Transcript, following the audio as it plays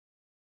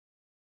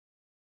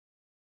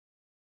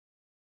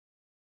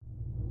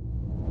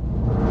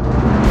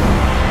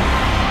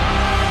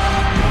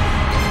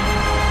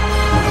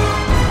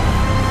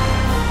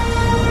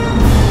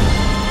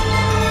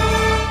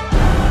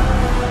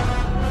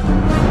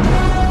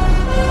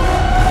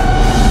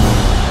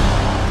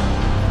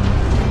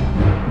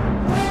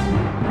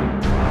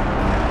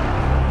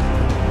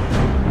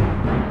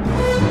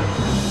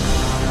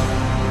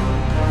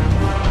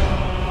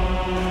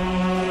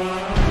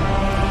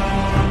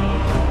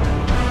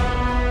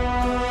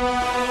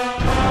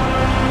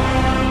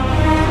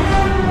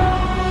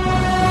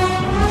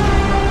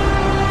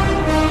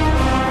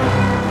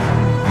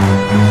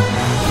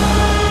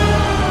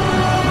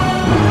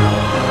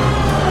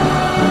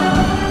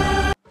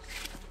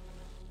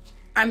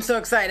I'm so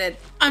excited.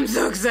 I'm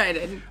so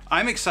excited.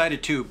 I'm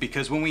excited too,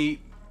 because when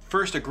we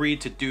first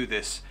agreed to do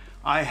this,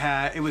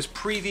 it was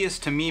previous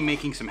to me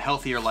making some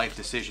healthier life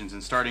decisions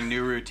and starting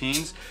new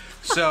routines.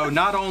 So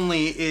not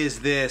only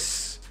is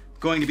this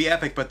going to be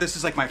epic, but this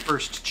is like my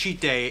first cheat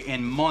day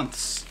in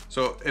months.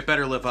 So it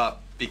better live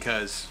up,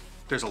 because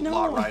there's a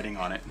lot riding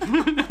on it.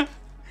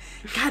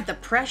 God, the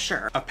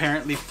pressure.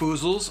 Apparently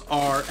Foozles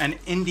are an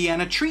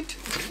Indiana treat.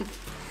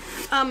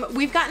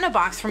 We've gotten a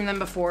box from them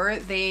before.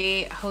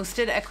 They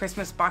hosted a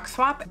Christmas box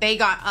swap. They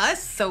got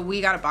us, so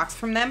we got a box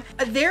from them.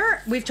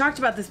 We've talked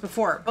about this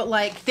before, but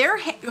like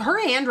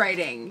her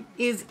handwriting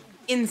is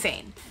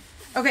insane.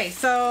 Okay,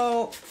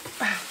 so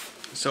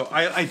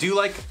I do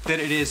like that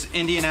it is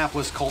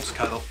Indianapolis Colts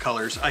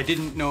colors. I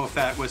didn't know if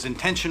that was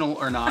intentional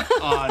or not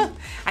on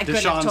I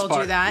couldn't have told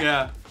you that.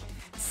 Yeah.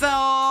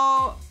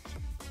 So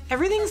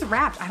everything's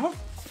wrapped.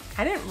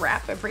 I didn't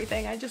wrap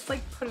everything. I just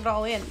like put it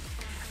all in.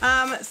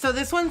 So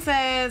this one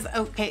says,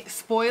 okay,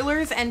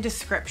 spoilers and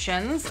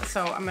descriptions.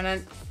 So I'm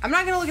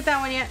not gonna look at that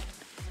one yet,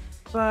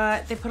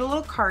 but they put a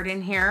little card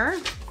in here.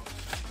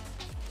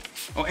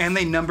 Oh, and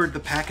they numbered the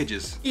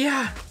packages.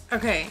 Yeah,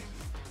 okay.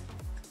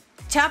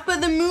 Top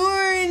of the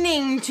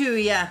morning to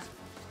ya.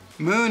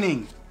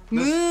 Mooning.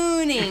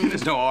 Mooning.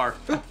 There's no R.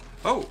 Oh.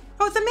 Oh,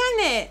 it's a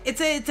magnet.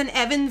 It's an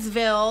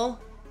Evansville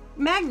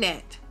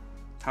magnet.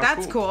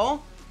 That's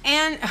cool.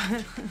 And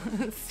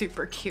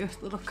super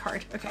cute little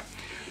card. Okay.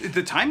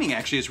 The timing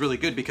actually is really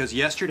good, because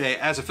yesterday,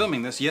 as of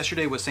filming this,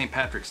 yesterday was St.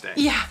 Patrick's Day.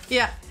 Yeah,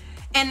 yeah.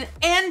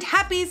 And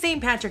happy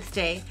St. Patrick's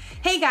Day.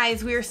 Hey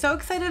guys, we are so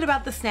excited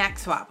about the snack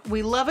swap.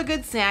 We love a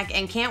good snack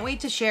and can't wait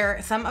to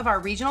share some of our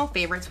regional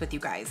favorites with you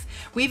guys.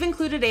 We've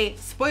included a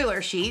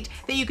spoiler sheet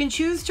that you can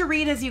choose to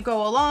read as you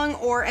go along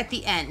or at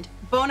the end.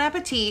 Bon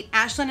appetit,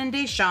 Ashlyn and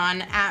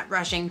DaShawn at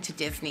Rushing to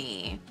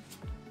Disney.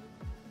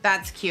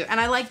 That's cute. And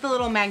I like the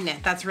little magnet.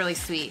 That's really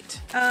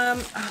sweet.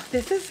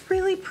 This is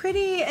really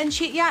pretty. And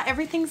yeah,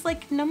 everything's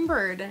like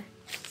numbered.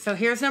 So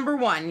here's number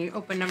one. You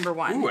open number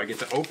one. Ooh, I get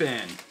to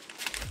open.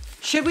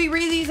 Should we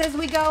read these as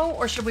we go,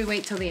 or should we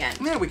wait till the end?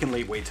 Yeah, we can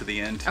wait till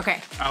the end.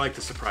 Okay. I like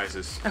the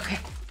surprises. Okay.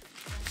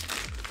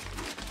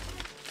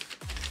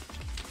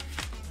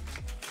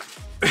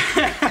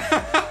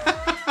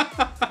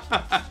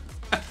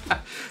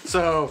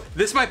 So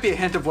this might be a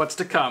hint of what's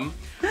to come.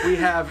 We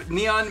have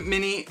Neon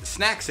Mini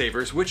Snack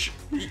Savers, which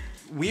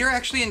we are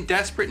actually in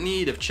desperate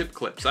need of chip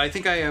clips. I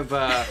think I have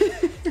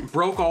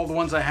broke all the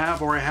ones I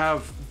have, or I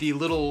have the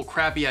little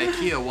crappy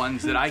IKEA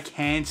ones that I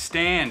can't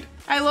stand.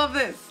 I love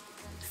this.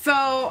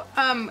 So,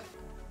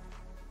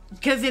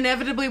 because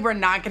inevitably we're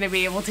not going to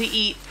be able to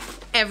eat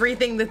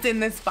everything that's in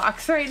this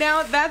box right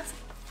now. That's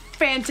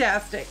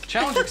fantastic.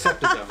 Challenge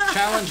accepted, though.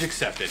 Challenge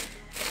accepted.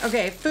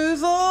 Okay,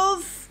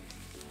 Foozles.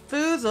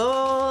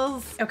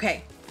 Foozles.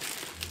 Okay.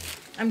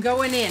 I'm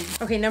going in.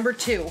 Okay, number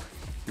two.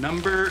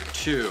 Number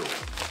two.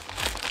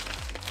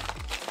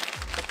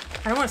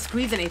 I don't want to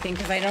squeeze anything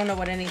because I don't know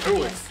what anything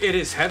is. It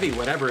is heavy,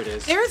 whatever it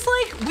is. There's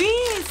like, we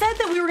said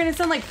that we were going to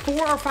send like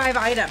 4 or 5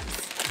 items.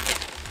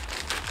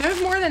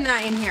 There's more than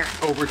that in here.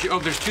 Oh,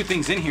 there's 2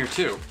 things in here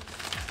too.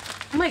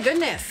 Oh my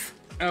goodness.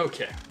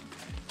 Okay.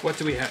 What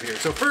do we have here?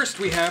 So first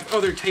we have,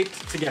 they're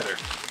taped together.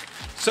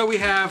 So we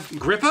have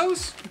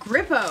Grippos.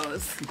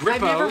 Grippos.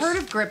 I've never heard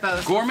of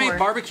Grippos Gourmet before.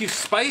 barbecue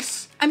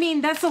spice. I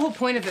mean, that's the whole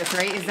point of this,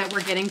 right? Is that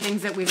we're getting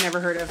things that we've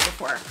never heard of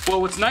before.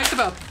 Well, what's nice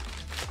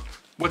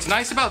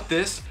about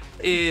this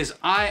is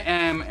I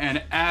am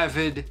an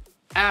avid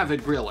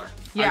griller.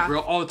 Yeah. I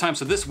grill all the time,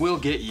 so this will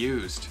get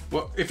used.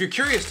 Well, if you're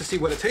curious to see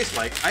what it tastes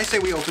like, I say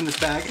we open this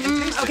bag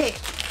and taste it. Okay.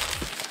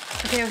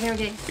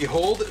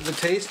 Behold the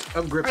taste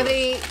of Grippos. Are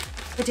they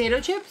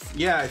potato chips?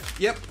 Yeah,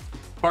 yep.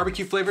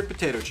 Barbecue flavored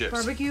potato chips.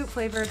 Barbecue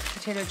flavored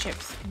potato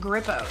chips.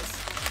 Grippos.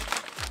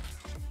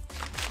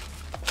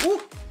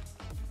 Ooh.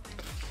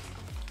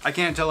 I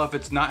can't tell if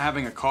it's not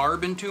having a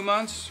carb in 2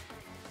 months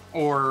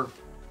or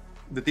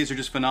that these are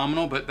just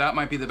phenomenal, but that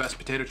might be the best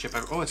potato chip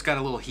ever. Oh, it's got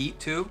a little heat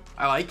too.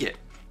 I like it.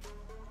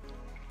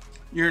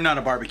 You're not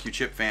a barbecue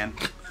chip fan.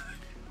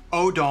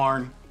 Oh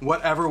darn,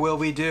 whatever will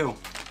we do?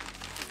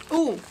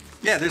 Ooh.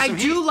 Yeah, there's some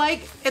heat. I do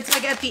like, it's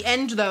like at the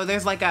end though,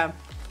 there's like a...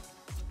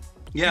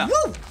 Yeah.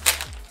 Woo!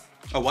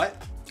 A what?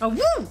 A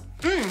woo!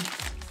 Mm.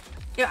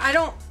 Yeah,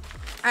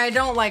 I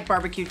don't like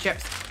barbecue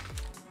chips.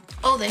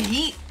 Oh, the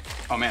heat.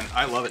 Oh man,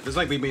 I love it. This is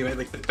like maybe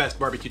like the best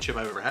barbecue chip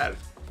I've ever had.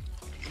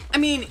 I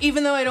mean,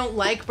 even though I don't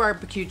like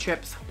barbecue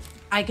chips,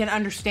 I can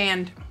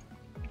understand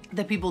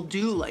that people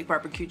do like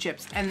barbecue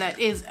chips, and that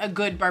is a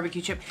good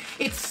barbecue chip.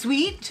 It's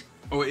sweet.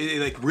 Oh,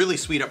 like really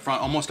sweet up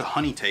front, almost a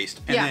honey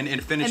taste, and then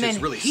it finishes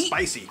really heat.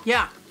 spicy.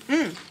 Yeah.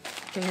 Mm.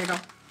 Okay, here you go.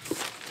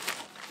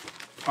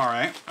 All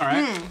right.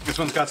 This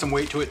one's got some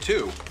weight to it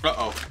too.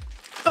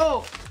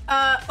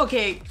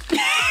 Okay.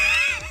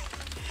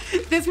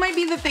 This might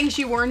be the thing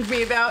she warned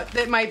me about.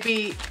 That might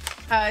be,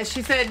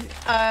 she said,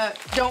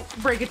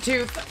 don't break a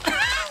tooth.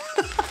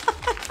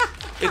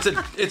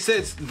 It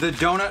says the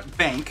Donut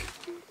Bank,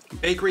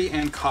 Bakery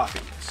and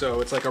Coffee.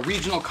 So it's like a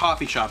regional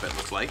coffee shop, it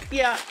looks like.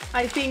 Yeah,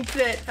 I think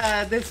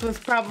that this was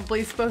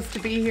probably supposed to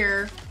be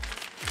here.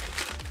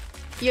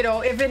 you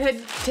know, if it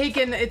had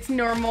taken its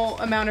normal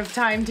amount of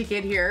time to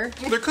get here.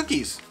 Well, they're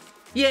cookies.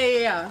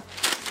 Yeah.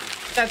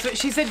 That's what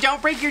she said.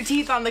 Don't break your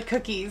teeth on the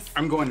cookies.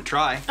 I'm going to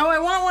try. Oh, I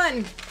want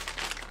one.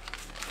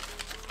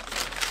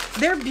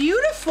 They're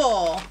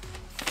beautiful.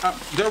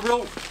 They're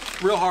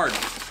real hard.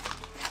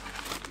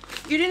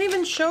 You didn't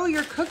even show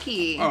your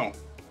cookie. Oh.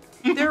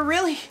 They're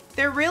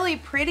really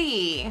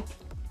pretty.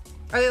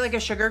 Are they like a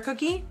sugar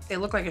cookie? They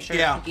look like a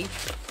sugar cookie.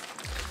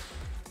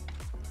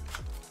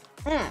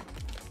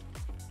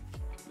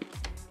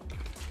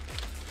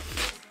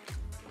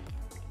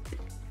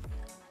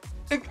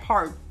 It's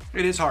hard.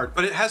 It is hard,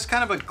 but it has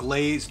kind of a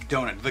glazed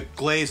donut. The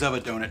glaze of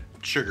a donut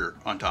sugar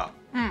on top.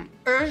 It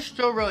is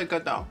still really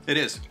good though. It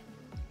is.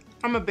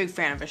 I'm a big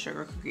fan of a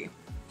sugar cookie.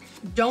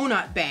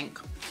 Donut Bank.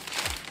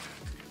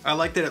 I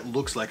like that it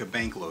looks like a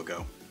bank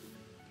logo.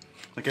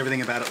 Like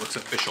everything about it looks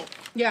official.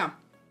 Yeah.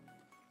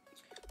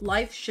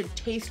 Life should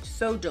taste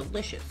so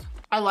delicious.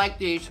 I like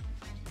these.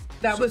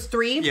 That was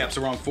 3? Yeah,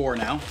 so we're on 4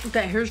 now.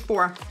 Okay, here's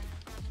 4.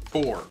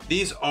 4.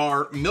 These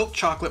are milk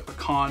chocolate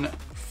pecan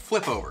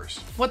flipovers.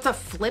 What's a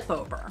flip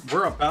over?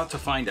 We're about to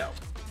find out.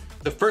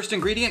 The first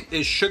ingredient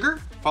is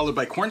sugar, followed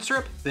by corn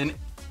syrup, then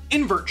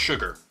invert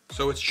sugar.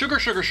 So it's sugar,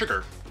 sugar,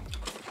 sugar.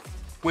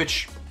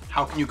 Which,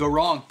 how can you go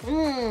wrong?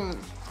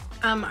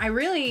 I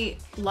really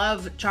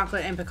love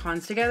chocolate and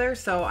pecans together,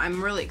 so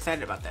I'm really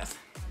excited about this.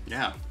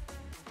 Yeah.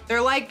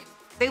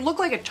 They look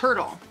like a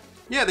turtle.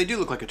 Yeah, they do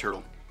look like a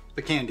turtle.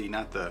 The candy,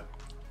 not the...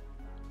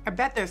 I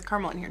bet there's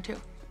caramel in here too.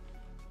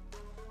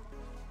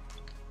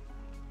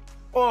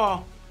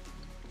 Oh.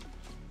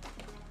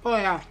 Oh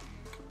yeah.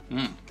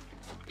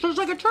 So it's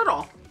like a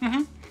turtle.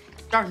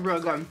 That's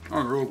really good.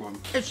 Oh, real good.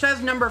 It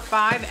says number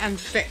 5 and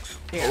 6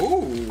 here.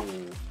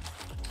 Ooh.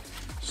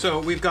 So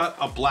we've got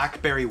a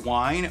blackberry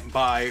wine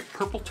by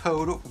Purple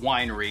Toad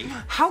Winery.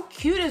 How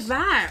cute is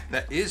that?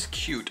 That is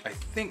cute. I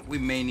think we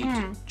may need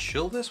to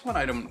chill this one.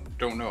 I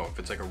don't know if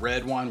it's like a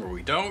red wine where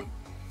we don't,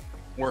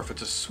 or if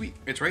it's a sweet.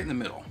 It's right in the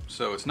middle,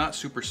 so it's not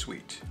super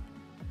sweet.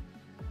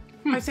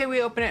 I say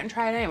we open it and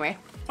try it anyway.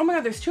 Oh my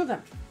god, there's 2 of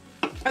them.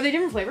 Are they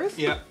different flavors?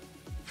 Yeah.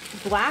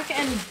 Black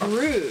and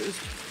bruised,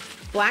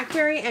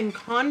 blackberry and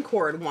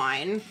Concord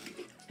wine,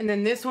 and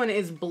then this one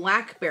is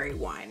blackberry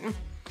wine.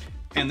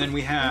 And then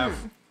we have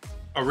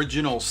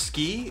original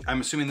ski.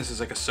 I'm assuming this is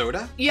like a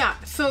soda. Yeah,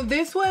 so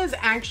this was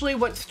actually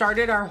what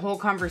started our whole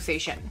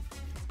conversation.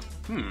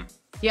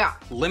 Yeah.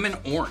 Lemon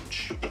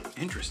orange.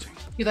 Interesting.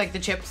 You like the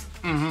chips?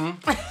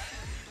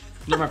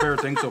 They're my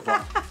favorite thing so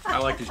far. I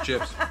like these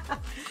chips.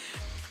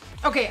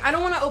 Okay, I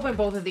don't want to open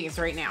both of these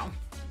right now.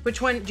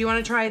 Which one? Do you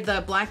want to try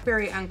the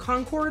blackberry and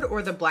Concord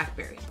or the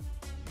blackberry?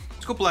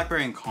 Let's go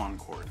blackberry and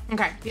Concord.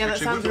 Okay, yeah, that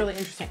Actually, sounds really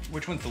interesting.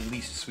 Which one's the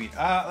least sweet?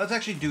 Let's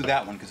actually do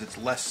that one because it's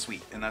less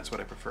sweet, and that's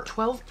what I prefer.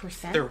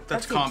 12%?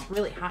 That's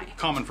really high.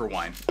 Common for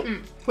wine.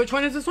 Which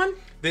one is this one?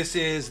 This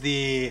is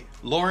the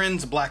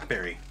Lauren's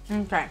Blackberry.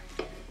 Okay.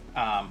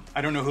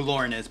 I don't know who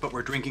Lauren is, but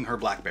we're drinking her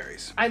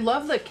blackberries. I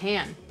love the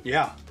can.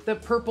 Yeah. The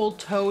Purple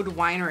Toad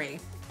Winery.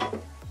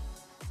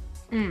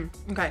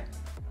 Okay.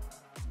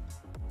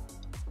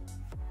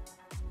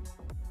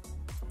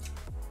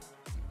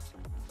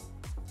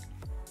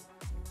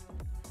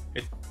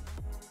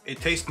 It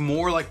tastes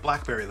more like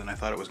blackberry than I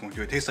thought it was going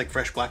to. It tastes like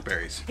fresh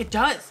blackberries. It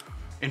does.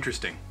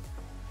 Interesting.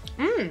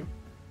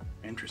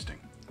 Interesting.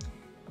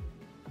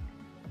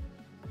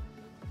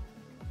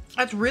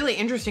 That's really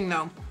interesting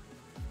though.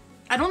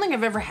 I don't think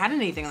I've ever had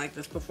anything like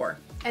this before.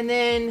 And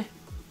then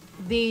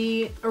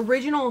the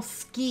original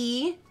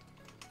ski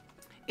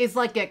is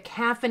like a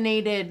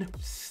caffeinated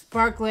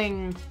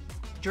sparkling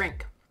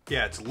drink.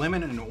 Yeah, it's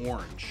lemon and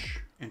orange.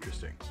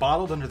 Interesting.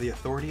 Bottled under the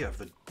authority of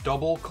the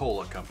Double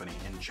Cola Company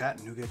in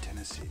Chattanooga,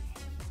 Tennessee.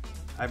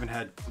 I haven't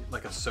had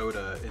like a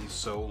soda in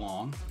so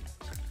long.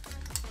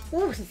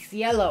 Ooh, it's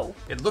yellow.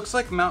 It looks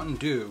like Mountain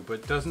Dew,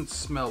 but doesn't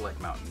smell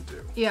like Mountain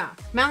Dew. Yeah,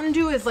 Mountain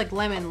Dew is like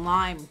lemon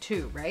lime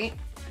too, right?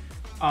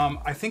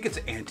 I think it's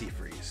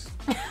antifreeze.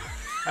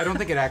 I don't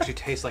think it actually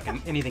tastes like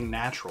anything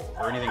natural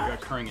or anything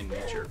occurring in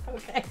nature.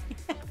 Okay.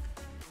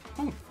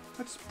 Oh,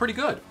 that's pretty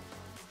good.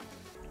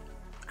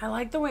 I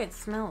like the way it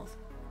smells.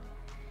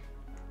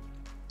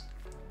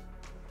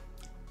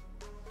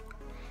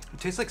 It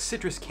tastes like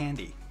citrus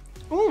candy.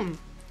 Ooh.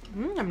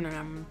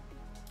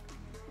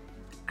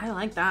 I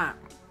like that.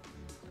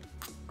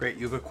 Great,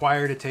 you've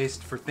acquired a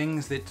taste for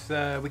things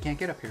that we can't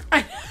get up here.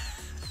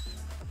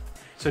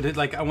 So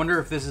I wonder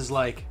if this is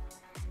like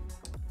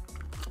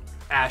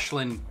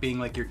Ashlyn being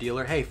like your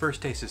dealer. Hey,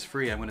 first taste is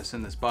free. I'm going to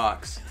send this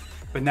box.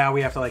 But now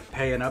we have to like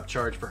pay an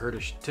upcharge for her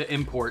to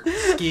import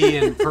ski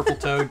and Purple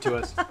Toad to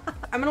us.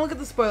 I'm going to look at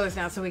the spoilers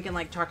now so we can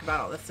like talk about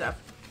all this stuff.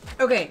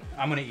 Okay.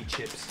 I'm going to eat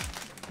chips.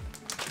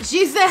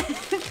 She said,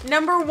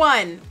 number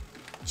 1,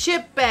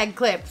 chip bag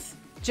clips,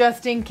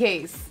 just in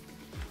case.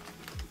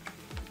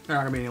 There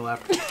aren't going to be any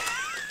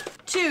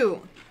left.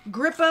 2,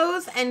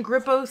 Grippos and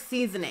Grippo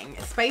seasoning.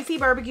 Spicy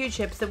barbecue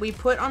chips that we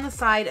put on the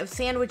side of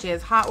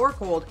sandwiches, hot or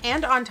cold,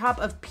 and on top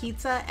of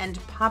pizza and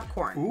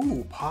popcorn.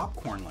 Ooh,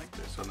 popcorn like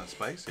this on the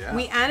spice, yeah.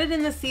 We added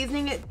in the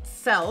seasoning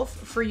itself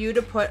for you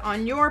to put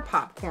on your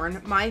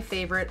popcorn, my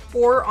favorite,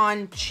 or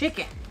on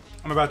chicken.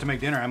 I'm about to make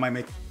dinner. I might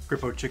make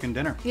Grippo chicken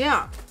dinner.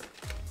 Yeah.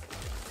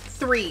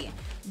 3.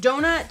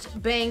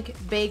 Donut Bank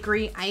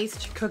Bakery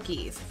Iced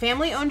Cookies.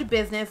 Family-owned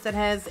business that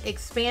has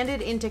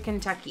expanded into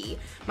Kentucky.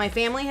 My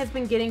family has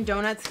been getting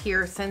donuts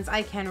here since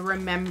I can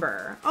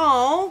remember.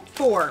 Oh,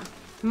 4.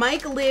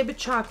 Mike Lib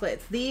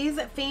Chocolates. These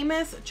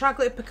famous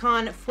chocolate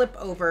pecan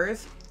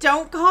flip-overs.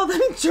 Don't call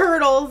them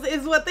turtles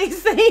is what they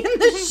say in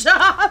the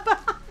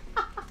shop.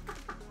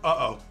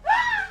 Uh-oh.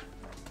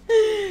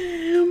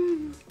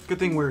 Good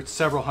thing we're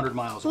several hundred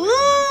miles away.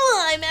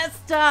 I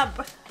messed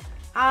up.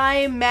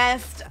 I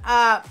messed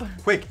up.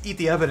 Quick, eat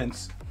the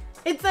evidence.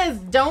 It says,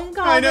 don't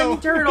call them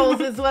turtles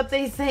is what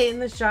they say in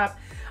the shop.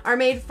 Are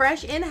made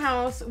fresh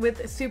in-house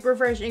with super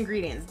fresh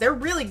ingredients. They're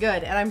really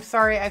good, and I'm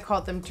sorry I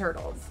called them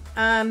turtles.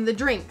 The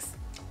drinks.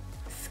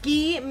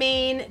 Ski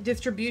Main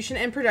Distribution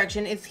and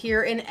Production is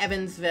here in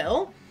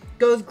Evansville.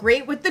 Goes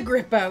great with the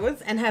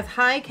Grippos and has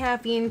high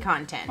caffeine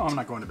content. Oh, I'm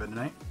not going to bed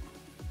tonight.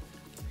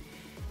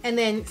 And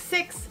then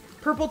 6.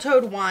 Purple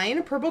Toad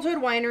Wine. Purple Toad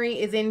Winery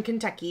is in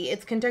Kentucky.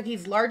 It's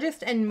Kentucky's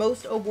largest and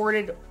most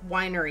awarded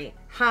winery.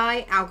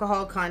 High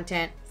alcohol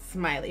content,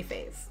 smiley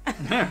face.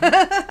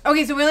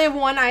 Okay, so we only have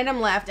one item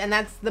left, and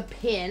that's the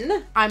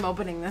pin. I'm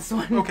opening this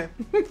one. Okay.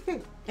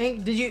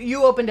 Did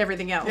you opened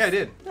everything else? Yeah, I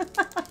did.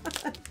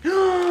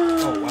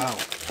 Oh, wow.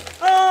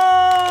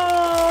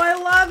 Oh, I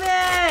love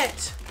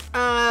it.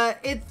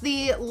 It's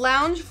the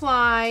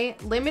Loungefly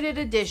limited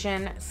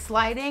edition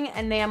sliding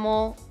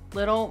enamel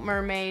Little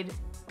Mermaid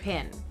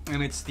pin.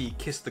 And it's the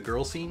Kiss the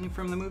Girl scene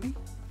from the movie?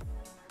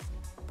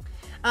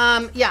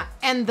 Yeah,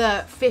 and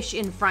the fish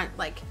in front,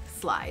 like,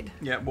 slide.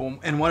 Yeah, well,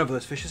 and one of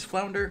those fishes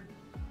flounder.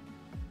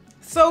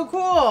 So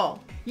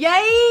cool.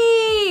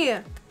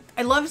 Yay!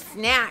 I love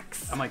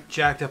snacks. I'm like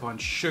jacked up on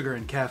sugar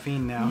and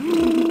caffeine now.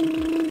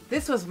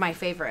 This was my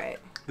favorite.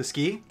 The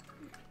ski?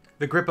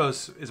 The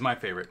Grippos is my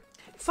favorite.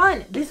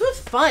 Fun. This was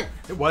fun.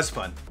 It was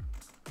fun.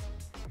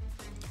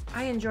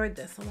 I enjoyed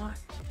this a lot.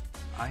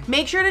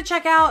 Make sure to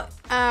check out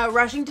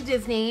Rushing to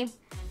Disney.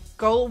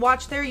 Go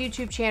watch their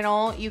YouTube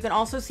channel. You can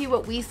also see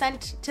what we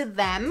sent to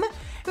them.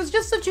 It was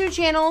just the 2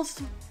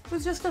 channels. It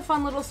was just a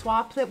fun little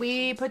swap that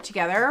we put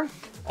together.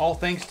 All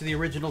thanks to the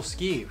original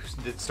ski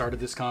that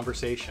started this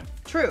conversation.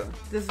 True.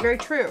 This is very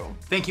true.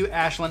 Thank you,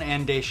 Ashlyn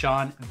and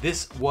DaShawn.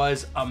 This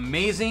was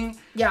amazing.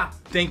 Yeah.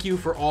 Thank you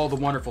for all the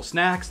wonderful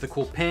snacks, the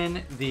cool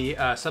pin, the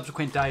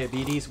subsequent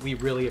diabetes. We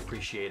really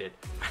appreciate it.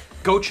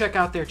 Go check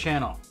out their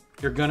channel.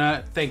 You're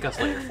gonna thank us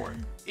later for it.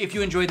 If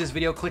you enjoyed this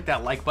video, click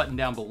that like button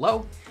down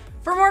below.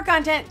 For more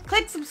content,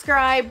 click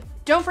subscribe.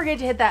 Don't forget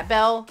to hit that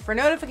bell for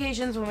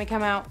notifications when we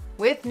come out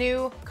with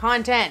new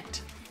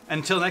content.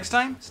 Until next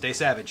time, stay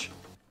savage.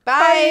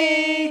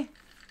 Bye.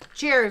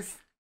 Cheers.